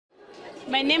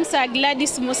My name's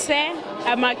Gladys.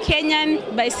 I'm a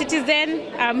Kenyan by citizen.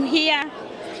 I'm here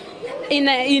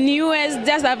in US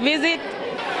just a visit,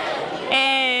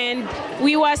 and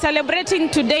we were celebrating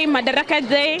today Madaraka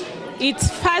Day.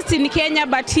 It's first in Kenya,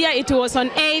 but here it was on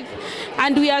 8th,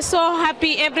 and we are so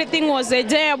happy. Everything was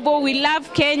enjoyable. We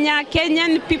love Kenya.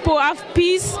 Kenyan people have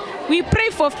peace. We pray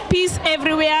for peace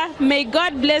everywhere. May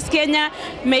God bless Kenya.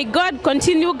 May God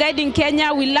continue guiding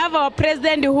Kenya. We love our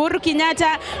President Uhuru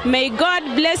Kenyatta. May God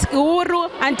bless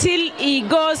Uhuru until he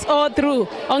goes all through.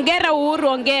 Ongera Uhuru,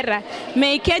 ongera.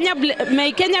 May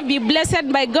Kenya be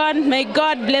blessed by God. May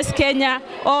God bless Kenya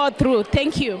all through.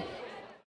 Thank you.